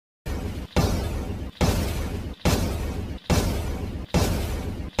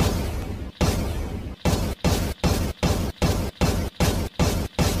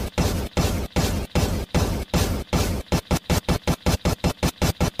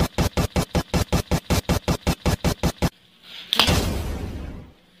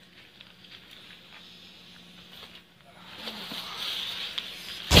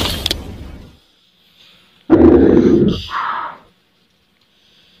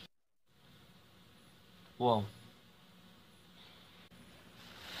Whoa.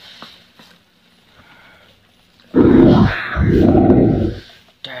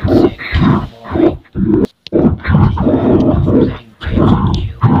 That's it, cowboy. I've had enough playing games with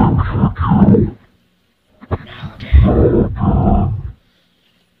you. Now then,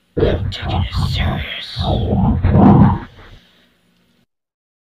 I'm taking it serious.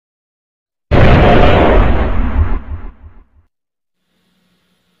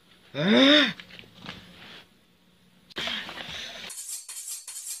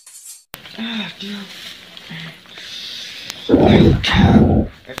 You cow.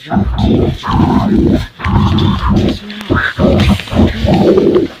 If you're a teenager, stop this now.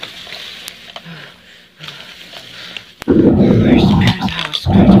 Where's Mary's house?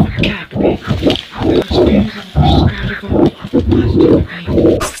 Kind of a cat, baby. Where's Mary's house? Kind of a monster,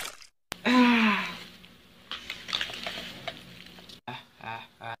 baby. Ah.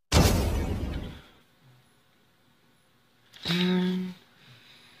 Mm.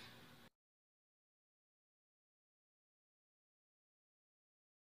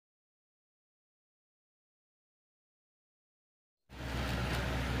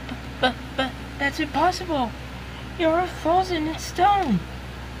 But, that's impossible. You're frozen in stone.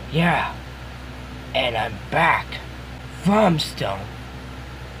 Yeah, and I'm back from stone.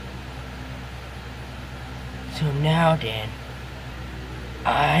 So now then,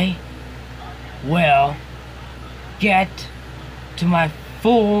 I will get to my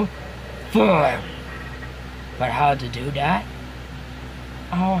full form. But how to do that?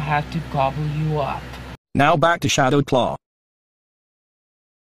 I'll have to gobble you up. Now back to Shadow Claw.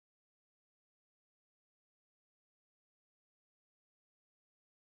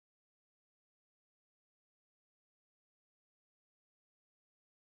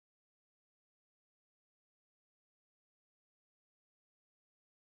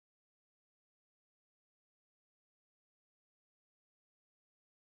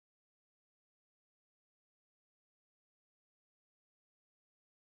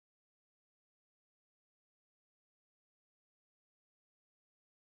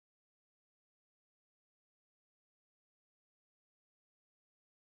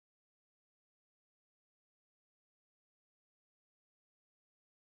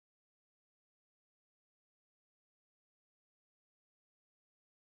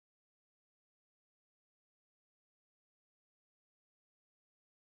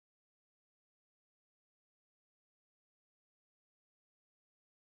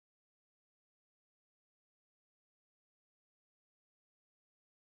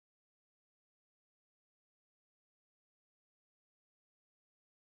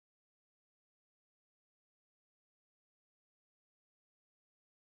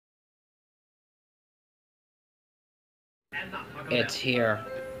 It's here.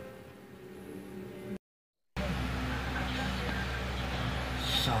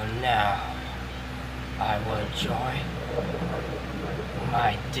 So now, I will enjoy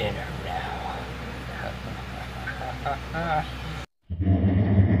my dinner now.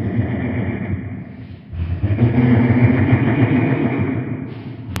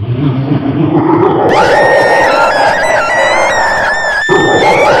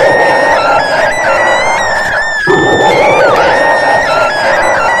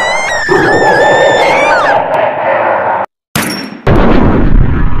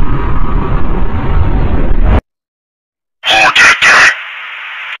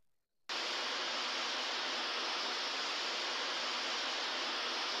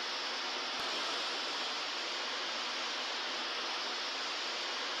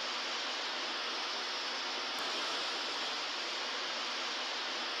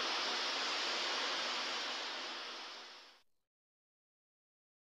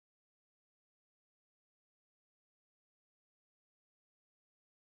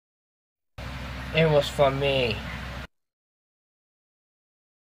 It was for me.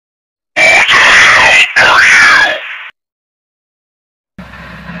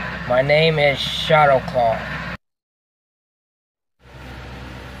 My name is Shadowclaw.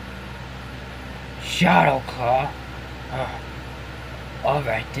 Shadowclaw?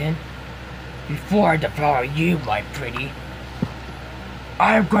 Alright then. Before I devour you, my pretty,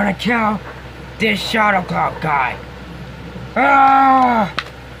 I'm gonna kill this Shadowclaw guy. Ah!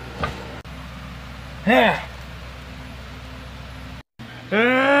 Yeah.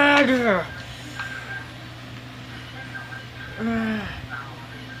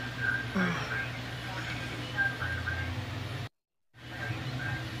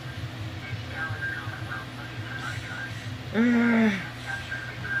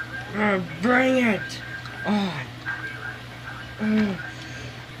 Bring it on.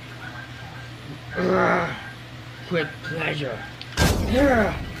 With pleasure.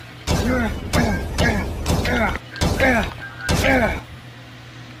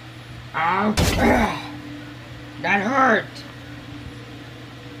 Ow. That hurt.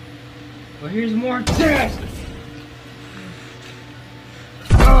 Well, here's more this.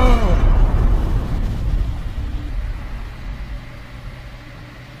 Oh.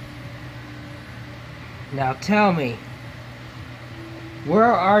 Now tell me, where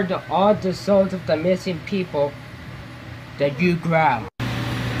are all the souls of the missing people that you grabbed?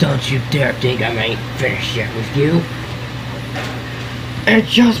 Don't you dare think I might finish it with you.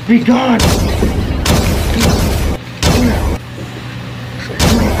 It's just begun!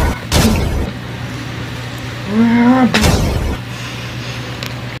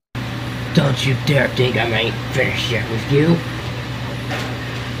 Don't you dare think I might finish it with you.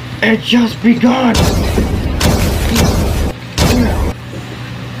 It's just begun!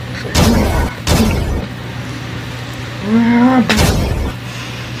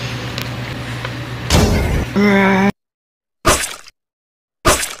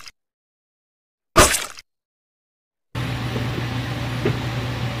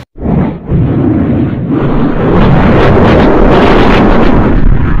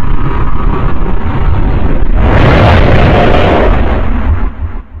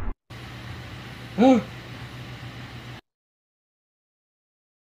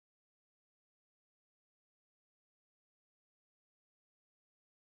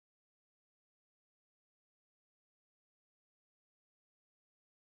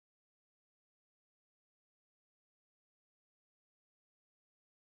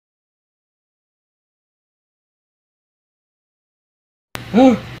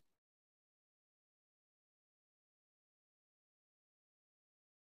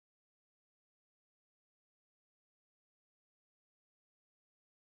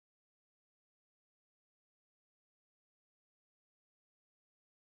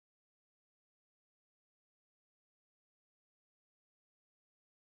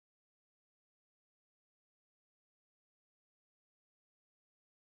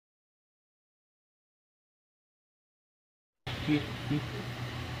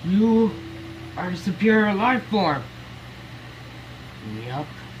 You are a superior life form. Yup,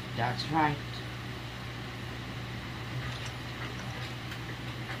 that's right.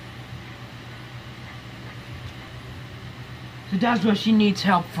 So that's what she needs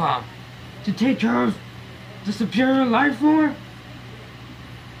help from. To take care of the superior life form?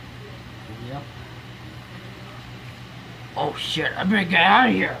 Yep. Oh shit, I better get out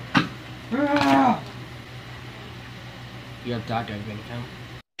of here. You have Doctor gonna come?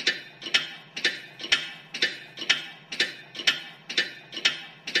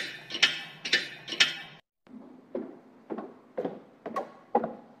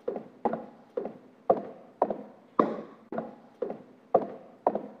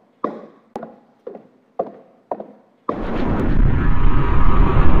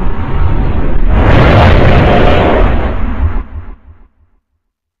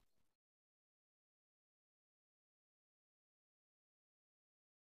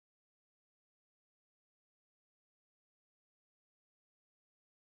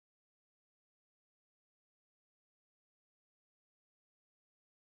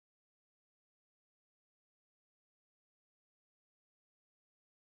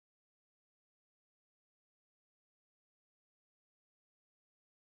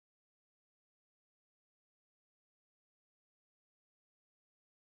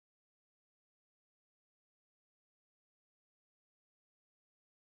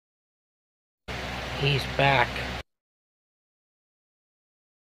 He's back.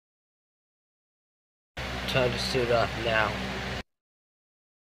 Time to suit up now.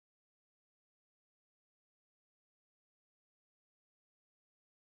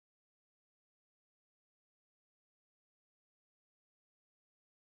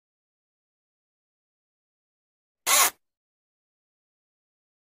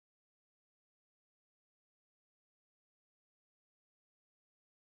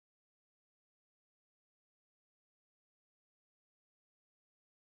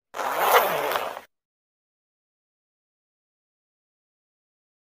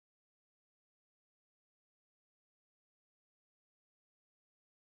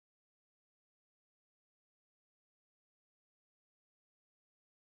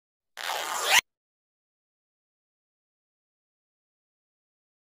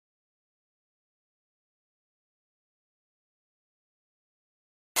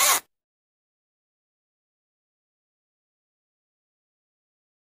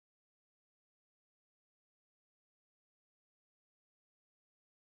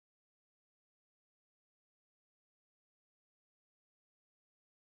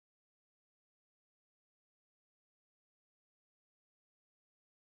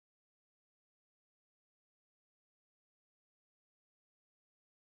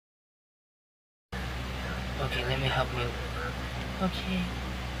 Okay, let me help you. Okay.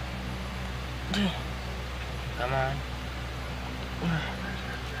 Come on.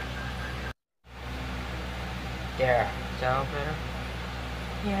 There. Sound better?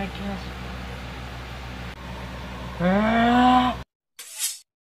 Yeah, I guess.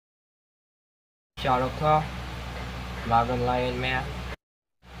 Shadow Claw. Mountain Lion Man.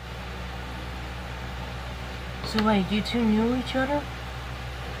 So wait, you two knew each other?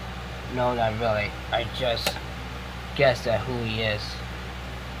 No, not really. I just guessed at who he is.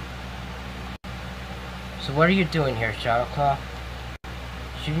 So what are you doing here, Shadowclaw?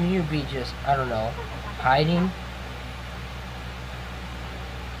 Shouldn't you be just, I don't know, hiding?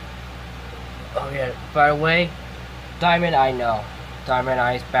 Oh yeah, by the way, Diamond Eye know. Diamond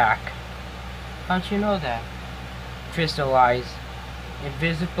Eye's back. How'd you know that? Crystal Eyes.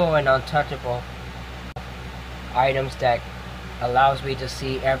 Invisible and untouchable. Items that allows me to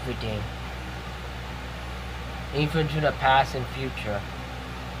see everything. Even to the past and future.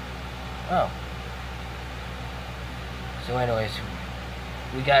 Oh. So anyways,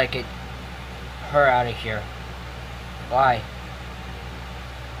 we gotta get her out of here. Why?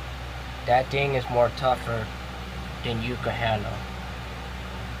 That thing is more tougher than you could handle.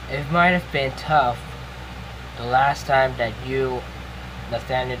 It might have been tough the last time that you,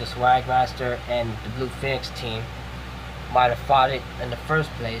 Nathaniel the Swagmaster, and the Blue Phoenix team might have fought it in the first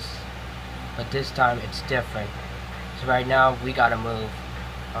place, but this time it's different. So right now we gotta move.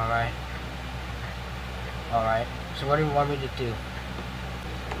 Alright? Alright. So what do you want me to do?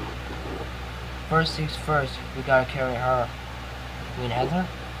 First things first, we gotta carry her. You mean Heather?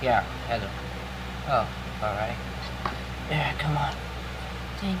 Yeah, Heather. Oh, alright. Yeah, come on.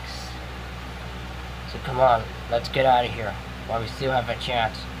 Thanks. So come on, let's get out of here while we still have a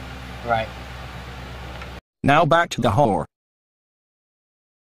chance. Right. Now back to the whore.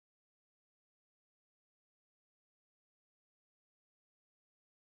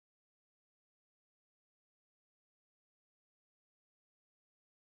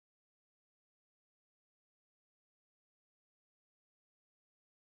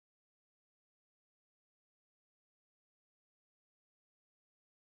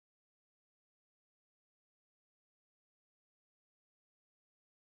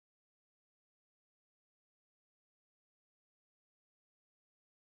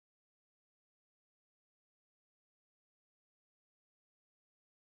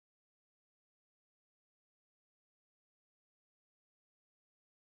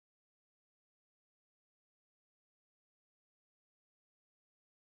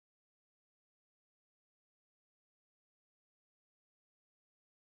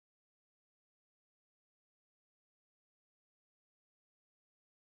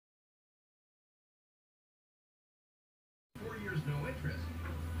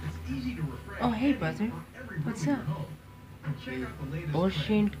 Oh, hey, brother. What's up? You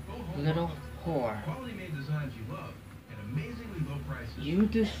bullshit little whore. You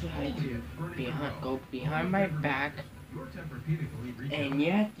decide to go behind my back, and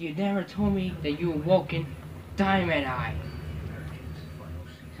yet you never told me that you awoken Diamond Eye.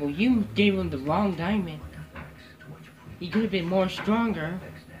 Well, you gave him the wrong diamond. He could have been more stronger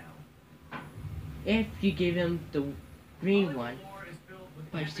if you gave him the green one.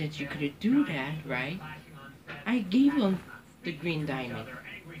 But since you couldn't do that, right? I gave him the green diamond.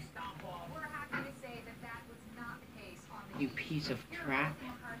 You piece of crap.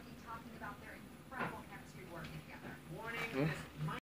 Hmm?